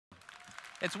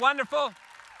It's wonderful.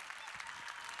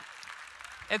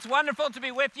 It's wonderful to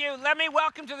be with you. Let me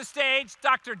welcome to the stage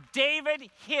Dr. David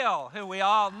Hill, who we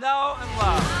all know and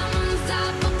love.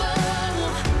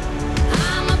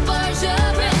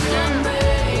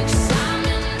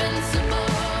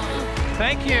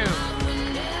 Thank you.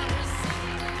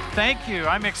 Thank you.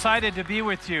 I'm excited to be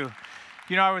with you.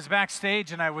 You know, I was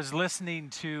backstage and I was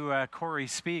listening to Corey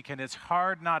speak, and it's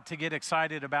hard not to get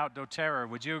excited about doTERRA.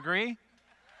 Would you agree?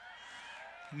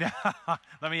 No.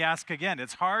 Let me ask again.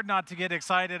 It's hard not to get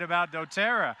excited about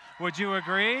doTERRA. Would you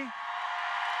agree?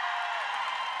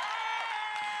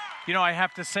 You know, I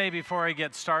have to say before I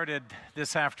get started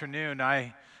this afternoon,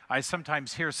 I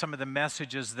sometimes hear some of the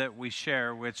messages that we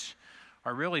share, which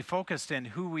are really focused in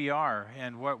who we are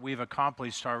and what we've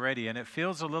accomplished already, and it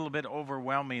feels a little bit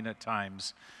overwhelming at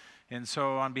times. And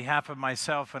so on behalf of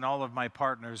myself and all of my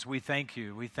partners, we thank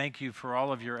you. We thank you for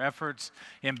all of your efforts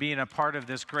in being a part of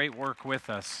this great work with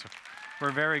us.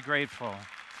 We're very grateful.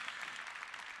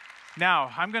 Now,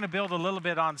 I'm going to build a little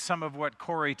bit on some of what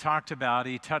Corey talked about.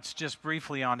 He touched just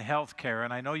briefly on healthcare,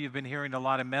 and I know you've been hearing a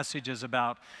lot of messages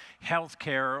about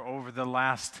healthcare over the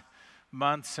last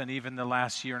months and even the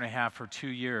last year and a half or 2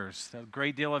 years. A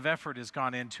great deal of effort has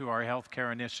gone into our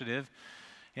healthcare initiative.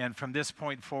 And from this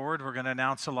point forward, we're going to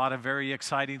announce a lot of very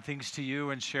exciting things to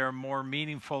you and share more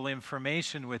meaningful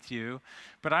information with you.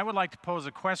 But I would like to pose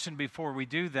a question before we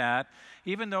do that.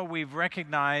 Even though we've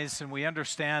recognized and we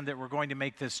understand that we're going to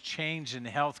make this change in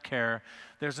healthcare,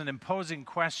 there's an imposing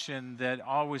question that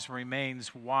always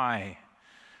remains: why?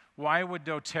 Why would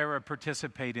doTERRA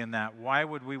participate in that? Why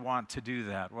would we want to do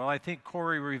that? Well, I think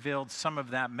Corey revealed some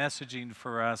of that messaging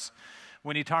for us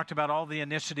when he talked about all the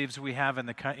initiatives we have in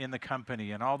the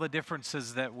company and all the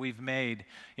differences that we've made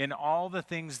in all the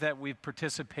things that we've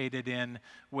participated in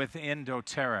within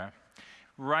doTERRA.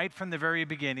 Right from the very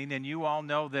beginning, and you all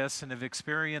know this and have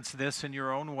experienced this in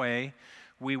your own way,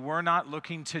 we were not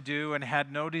looking to do and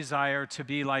had no desire to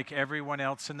be like everyone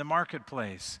else in the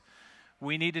marketplace.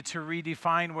 We needed to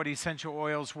redefine what essential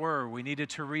oils were. We needed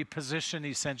to reposition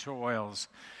essential oils.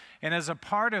 And as a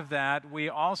part of that, we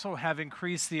also have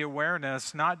increased the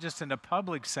awareness, not just in a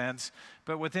public sense,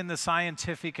 but within the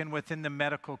scientific and within the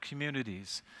medical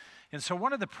communities. And so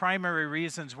one of the primary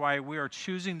reasons why we are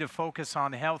choosing to focus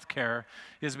on healthcare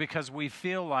is because we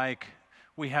feel like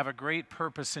we have a great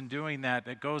purpose in doing that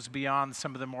that goes beyond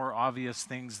some of the more obvious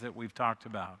things that we've talked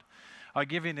about. I'll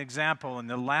give you an example. In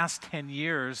the last 10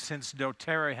 years since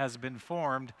doTERRA has been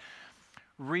formed,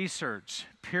 research,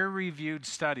 peer-reviewed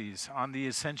studies on the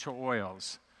essential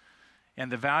oils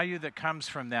and the value that comes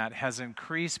from that has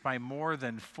increased by more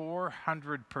than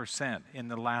 400% in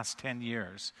the last 10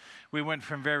 years. We went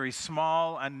from very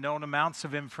small, unknown amounts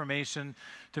of information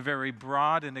to very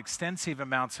broad and extensive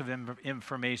amounts of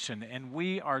information, and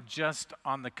we are just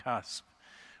on the cusp.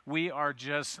 We are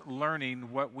just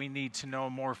learning what we need to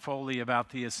know more fully about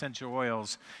the essential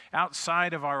oils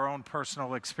outside of our own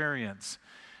personal experience.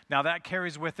 Now, that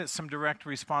carries with it some direct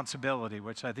responsibility,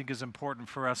 which I think is important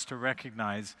for us to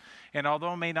recognize. And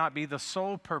although it may not be the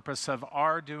sole purpose of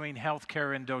our doing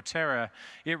healthcare in doTERRA,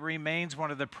 it remains one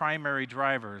of the primary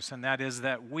drivers, and that is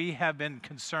that we have been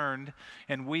concerned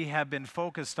and we have been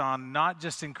focused on not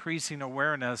just increasing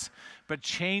awareness, but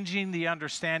changing the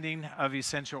understanding of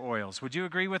essential oils. Would you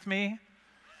agree with me?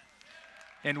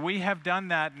 And we have done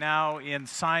that now in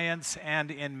science and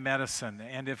in medicine.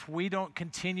 And if we don't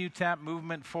continue that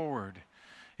movement forward,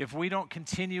 if we don't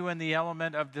continue in the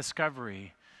element of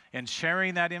discovery and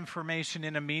sharing that information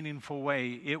in a meaningful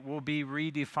way, it will be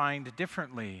redefined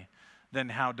differently than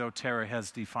how doTERRA has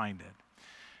defined it.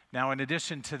 Now, in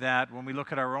addition to that, when we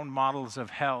look at our own models of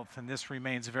health, and this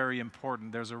remains very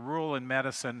important, there's a rule in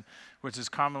medicine which is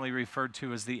commonly referred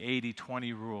to as the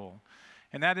 80-20 rule.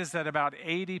 And that is that about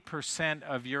 80%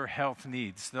 of your health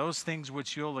needs, those things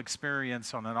which you'll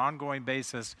experience on an ongoing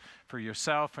basis for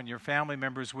yourself and your family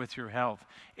members with your health,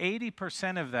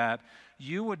 80% of that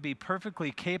you would be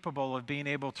perfectly capable of being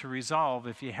able to resolve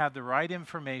if you had the right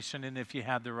information and if you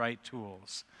had the right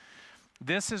tools.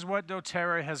 This is what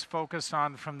doTERRA has focused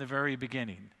on from the very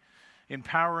beginning.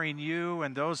 Empowering you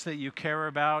and those that you care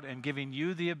about and giving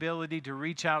you the ability to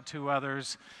reach out to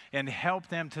others and help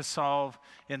them to solve,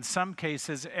 in some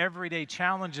cases, everyday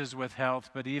challenges with health,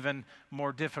 but even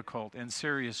more difficult and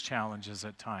serious challenges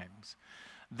at times.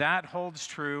 That holds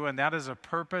true, and that is a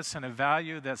purpose and a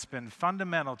value that's been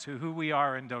fundamental to who we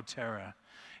are in doTERRA,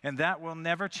 and that will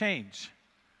never change.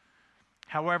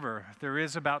 However, there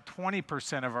is about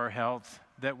 20% of our health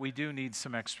that we do need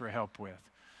some extra help with.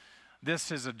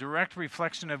 This is a direct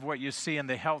reflection of what you see in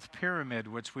the health pyramid,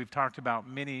 which we've talked about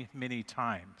many, many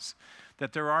times.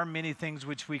 That there are many things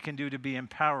which we can do to be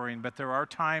empowering, but there are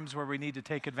times where we need to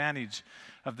take advantage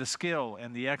of the skill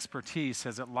and the expertise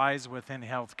as it lies within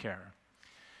healthcare.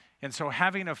 And so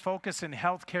having a focus in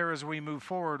healthcare as we move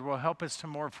forward will help us to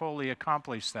more fully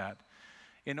accomplish that.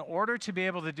 In order to be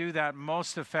able to do that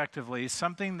most effectively,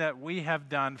 something that we have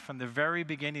done from the very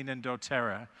beginning in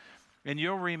doTERRA, and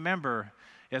you'll remember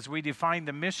as we defined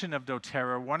the mission of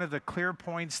doTERRA, one of the clear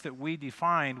points that we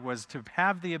defined was to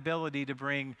have the ability to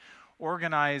bring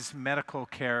organized medical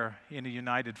care in a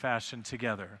united fashion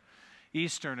together.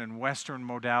 Eastern and Western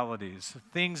modalities,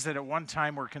 things that at one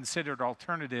time were considered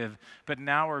alternative, but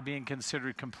now are being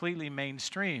considered completely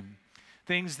mainstream.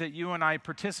 Things that you and I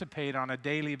participate on a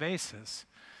daily basis.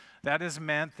 That has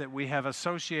meant that we have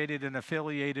associated and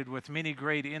affiliated with many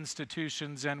great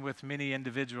institutions and with many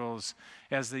individuals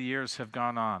as the years have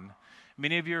gone on.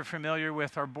 Many of you are familiar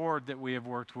with our board that we have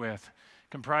worked with,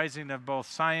 comprising of both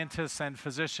scientists and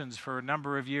physicians for a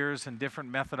number of years in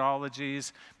different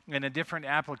methodologies and in different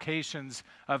applications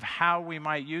of how we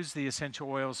might use the essential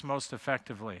oils most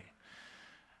effectively.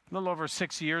 A little over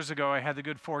 6 years ago, I had the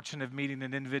good fortune of meeting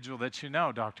an individual that you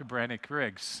know, Dr. Brannick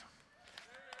Riggs.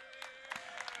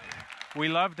 We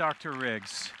love Dr.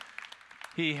 Riggs.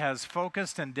 He has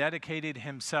focused and dedicated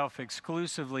himself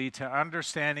exclusively to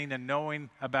understanding and knowing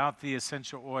about the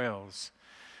essential oils.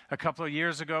 A couple of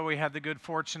years ago, we had the good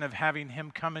fortune of having him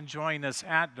come and join us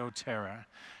at doTERRA.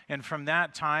 And from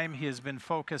that time, he has been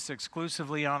focused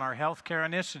exclusively on our healthcare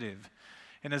initiative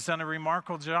and has done a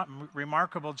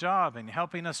remarkable job in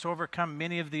helping us to overcome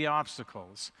many of the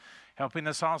obstacles, helping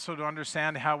us also to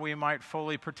understand how we might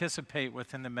fully participate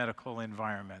within the medical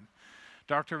environment.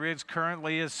 Dr. Riggs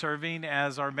currently is serving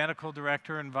as our Medical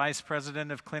Director and Vice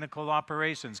President of Clinical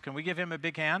Operations. Can we give him a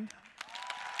big hand?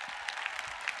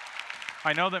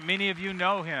 I know that many of you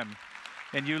know him,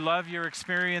 and you love your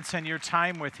experience and your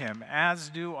time with him, as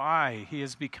do I. He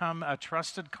has become a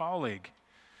trusted colleague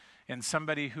and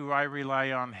somebody who I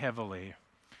rely on heavily.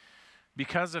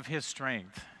 Because of his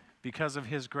strength, because of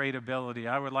his great ability,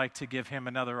 I would like to give him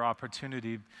another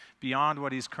opportunity beyond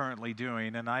what he's currently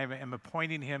doing, and I am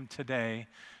appointing him today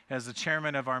as the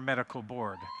chairman of our medical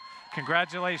board.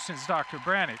 Congratulations, Dr.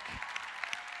 Brannick.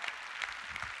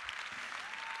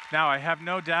 Now, I have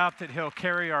no doubt that he'll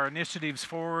carry our initiatives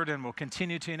forward and will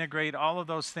continue to integrate all of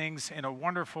those things in a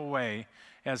wonderful way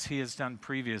as he has done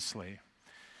previously.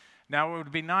 Now, it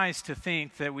would be nice to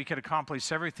think that we could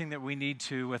accomplish everything that we need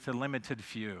to with a limited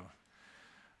few.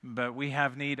 But we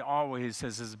have need always,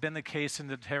 as has been the case in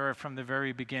doTERRA from the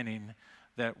very beginning,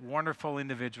 that wonderful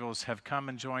individuals have come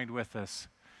and joined with us.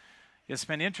 It's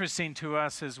been interesting to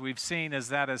us as we've seen as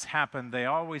that has happened, they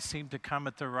always seem to come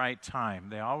at the right time.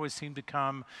 They always seem to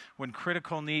come when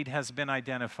critical need has been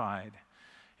identified.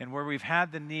 And where we've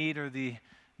had the need or the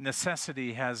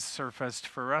necessity has surfaced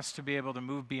for us to be able to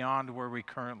move beyond where we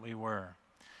currently were.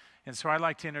 And so I'd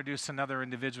like to introduce another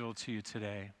individual to you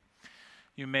today.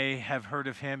 You may have heard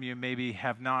of him, you maybe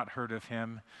have not heard of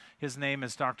him. His name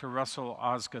is Dr. Russell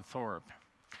Osgothorpe.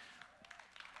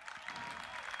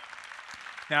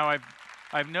 Now,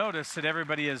 I've noticed that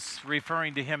everybody is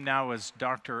referring to him now as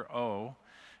Dr. O,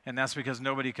 and that's because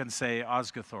nobody can say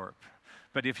Osgothorpe.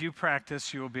 But if you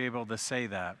practice, you will be able to say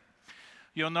that.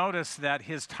 You'll notice that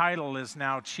his title is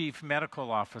now Chief Medical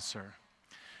Officer.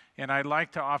 And I'd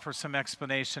like to offer some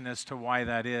explanation as to why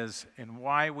that is and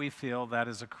why we feel that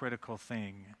is a critical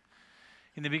thing.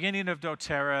 In the beginning of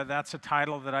doTERRA, that's a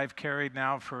title that I've carried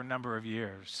now for a number of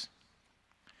years,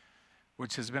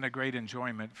 which has been a great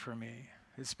enjoyment for me.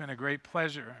 It's been a great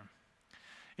pleasure.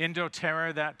 In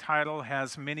doTERRA, that title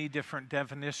has many different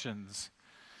definitions.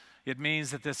 It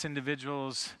means that this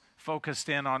individual's focused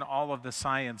in on all of the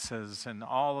sciences and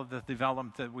all of the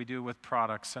development that we do with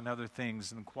products and other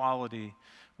things and quality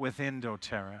within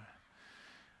doTERRA.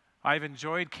 I've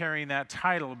enjoyed carrying that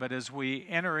title, but as we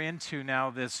enter into now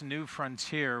this new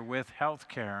frontier with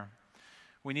healthcare,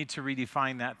 we need to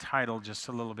redefine that title just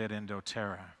a little bit in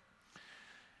doTERRA.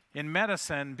 In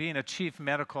medicine, being a chief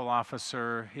medical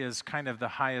officer is kind of the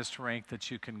highest rank that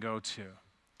you can go to.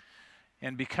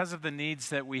 And because of the needs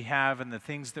that we have and the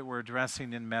things that we're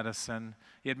addressing in medicine,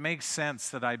 it makes sense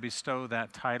that I bestow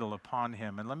that title upon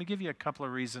him. And let me give you a couple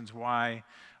of reasons why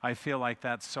I feel like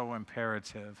that's so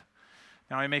imperative.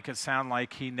 Now, I make it sound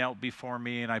like he knelt before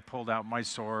me and I pulled out my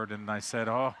sword and I said,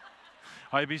 "Oh,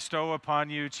 I bestow upon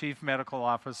you, Chief Medical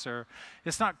Officer."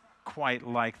 It's not quite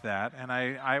like that, and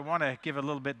I want to give a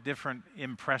little bit different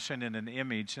impression and an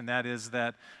image, and that is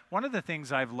that one of the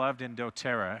things I've loved in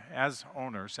doTERRA as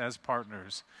owners, as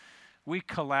partners, we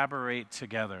collaborate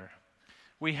together.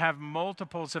 we have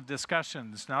multiples of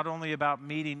discussions, not only about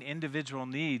meeting individual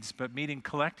needs, but meeting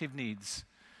collective needs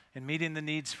and meeting the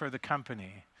needs for the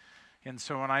company. And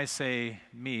so when I say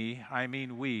me, I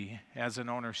mean we as an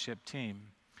ownership team.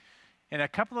 And a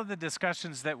couple of the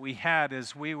discussions that we had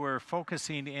as we were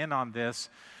focusing in on this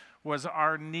was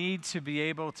our need to be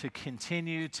able to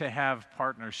continue to have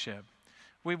partnership.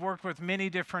 We've worked with many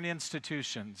different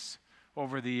institutions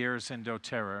over the years in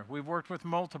doTERRA. We've worked with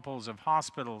multiples of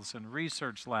hospitals and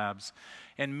research labs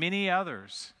and many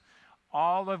others,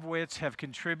 all of which have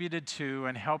contributed to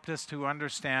and helped us to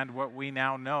understand what we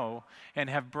now know and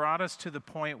have brought us to the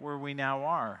point where we now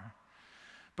are.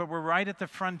 But we're right at the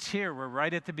frontier. We're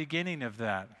right at the beginning of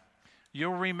that.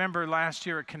 You'll remember last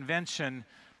year at convention,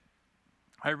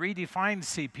 I redefined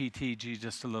CPTG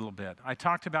just a little bit. I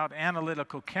talked about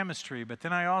analytical chemistry, but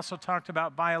then I also talked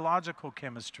about biological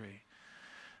chemistry.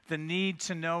 The need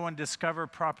to know and discover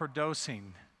proper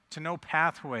dosing, to know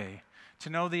pathway, to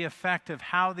know the effect of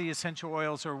how the essential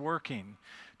oils are working,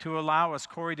 to allow us,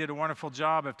 Corey did a wonderful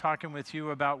job of talking with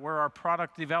you about where our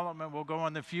product development will go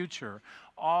in the future.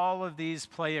 All of these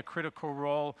play a critical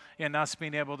role in us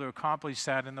being able to accomplish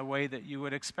that in the way that you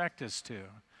would expect us to.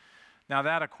 Now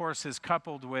that, of course, is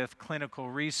coupled with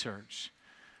clinical research,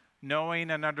 knowing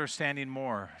and understanding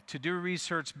more, to do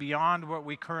research beyond what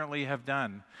we currently have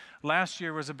done. Last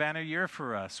year was a banner year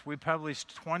for us. We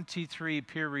published 23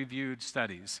 peer-reviewed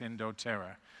studies in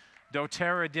doTERRA.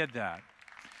 doTERRA did that.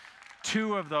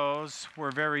 2 of those were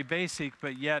very basic,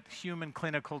 but yet human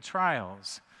clinical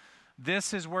trials.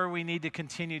 This is where we need to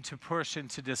continue to push and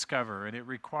to discover, and it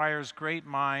requires great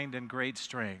mind and great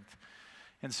strength.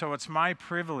 And so it's my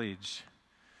privilege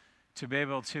to be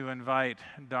able to invite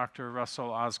Dr. Russell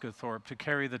Osgothorpe to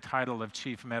carry the title of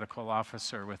Chief Medical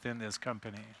Officer within this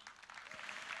company.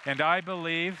 And I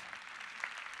believe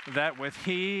that with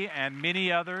he and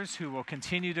many others who will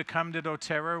continue to come to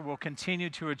doTERRA will continue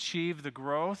to achieve the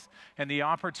growth and the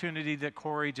opportunity that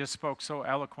Corey just spoke so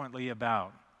eloquently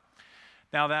about.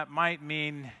 Now that might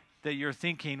mean that you're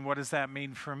thinking, what does that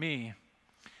mean for me?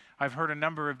 I've heard a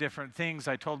number of different things.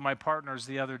 I told my partners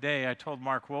the other day, I told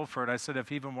Mark Wolford, I said,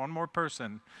 if even one more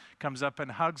person comes up and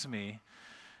hugs me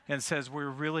and says, we're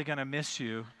really going to miss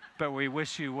you, but we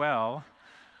wish you well,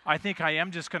 I think I am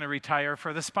just going to retire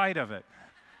for the spite of it.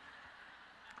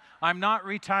 I'm not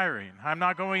retiring. I'm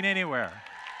not going anywhere.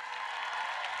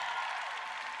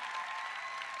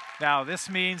 Now, this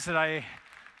means that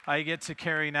I get to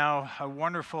carry now a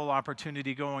wonderful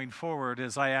opportunity going forward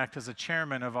as I act as a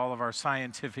chairman of all of our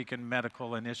scientific and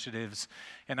medical initiatives.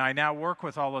 And I now work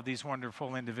with all of these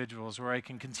wonderful individuals where I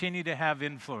can continue to have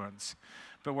influence,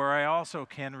 but where I also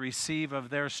can receive of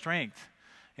their strength.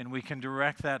 And we can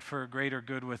direct that for a greater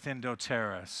good within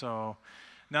doTERRA. So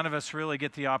none of us really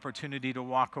get the opportunity to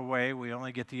walk away. We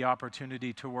only get the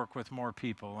opportunity to work with more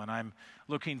people. And I'm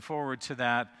looking forward to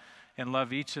that and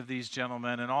love each of these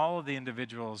gentlemen and all of the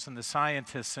individuals and the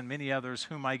scientists and many others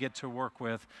whom I get to work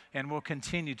with and will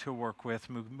continue to work with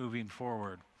moving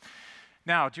forward.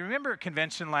 Now, do you remember at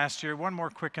convention last year, one more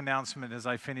quick announcement as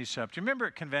I finish up. Do you remember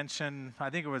at convention, I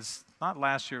think it was not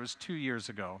last year, it was 2 years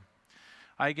ago,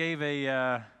 I gave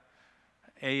a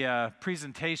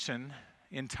presentation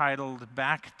entitled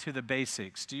Back to the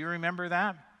Basics. Do you remember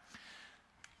that?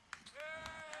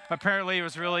 Apparently it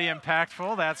was really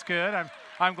impactful. That's good.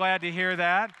 I'm glad to hear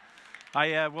that.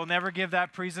 I will never give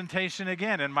that presentation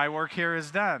again, and my work here is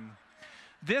done.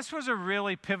 This was a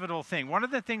really pivotal thing. One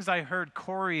of the things I heard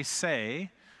Corey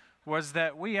say was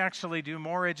that we actually do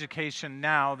more education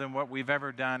now than what we've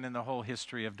ever done in the whole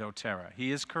history of doTERRA.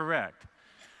 He is correct.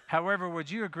 However,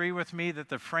 would you agree with me that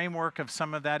the framework of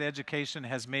some of that education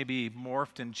has maybe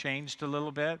morphed and changed a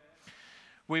little bit?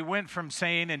 We went from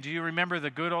saying, and do you remember the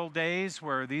good old days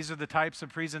where these are the types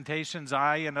of presentations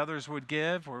I and others would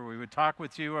give, where we would talk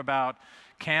with you about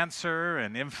cancer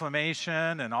and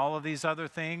inflammation and all of these other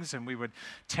things, and we would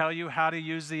tell you how to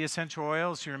use the essential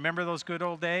oils? Do you remember those good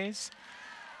old days?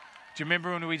 Do you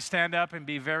remember when we'd stand up and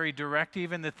be very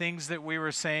directive in the things that we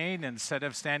were saying, instead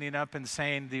of standing up and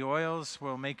saying, the oils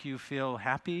will make you feel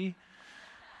happy,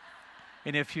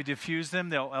 and if you diffuse them,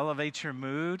 they'll elevate your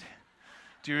mood?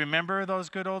 Do you remember those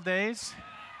good old days?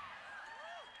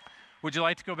 Would you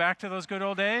like to go back to those good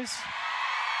old days?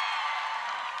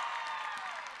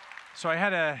 So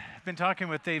I've been talking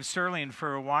with Dave Sterling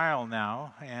for a while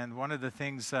now, and one of the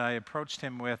things I approached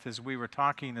him with as we were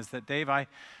talking is that, Dave, I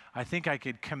think I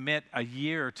could commit a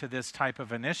year to this type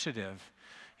of initiative.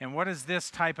 And what is this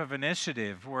type of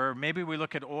initiative where maybe we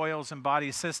look at oils and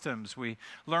body systems, we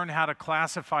learn how to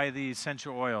classify the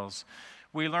essential oils,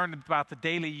 We learned about the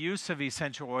daily use of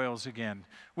essential oils again.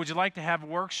 Would you like to have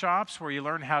workshops where you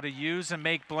learn how to use and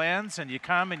make blends, and you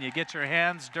come and you get your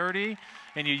hands dirty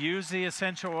and you use the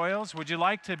essential oils? Would you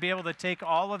like to be able to take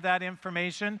all of that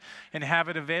information and have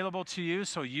it available to you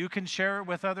so you can share it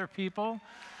with other people?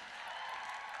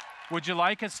 Would you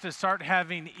like us to start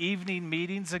having evening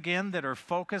meetings again that are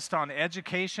focused on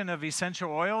education of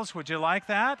essential oils? Would you like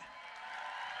that?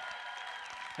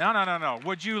 No.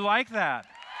 Would you like that?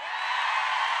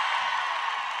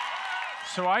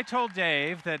 So I told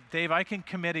Dave that, Dave, I can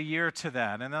commit a year to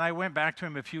that. And then I went back to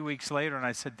him a few weeks later and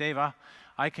I said, Dave,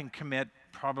 I can commit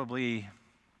probably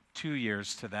 2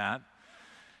 years to that.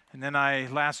 And then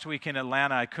last week in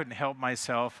Atlanta, I couldn't help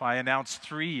myself. I announced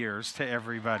 3 years to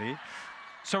everybody.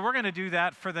 So we're going to do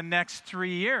that for the next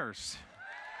 3 years.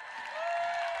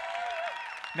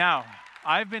 Now,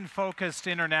 I've been focused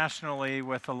internationally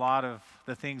with a lot of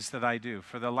the things that I do.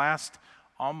 For the last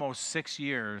almost 6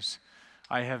 years,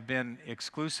 I have been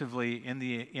exclusively in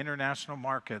the international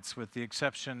markets with the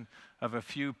exception of a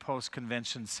few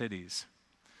post-convention cities.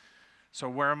 So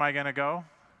where am I going to go?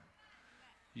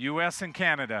 US and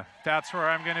Canada. That's where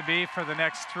I'm going to be for the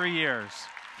next 3 years.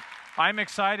 I'm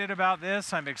excited about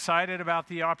this. I'm excited about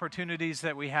the opportunities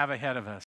that we have ahead of us.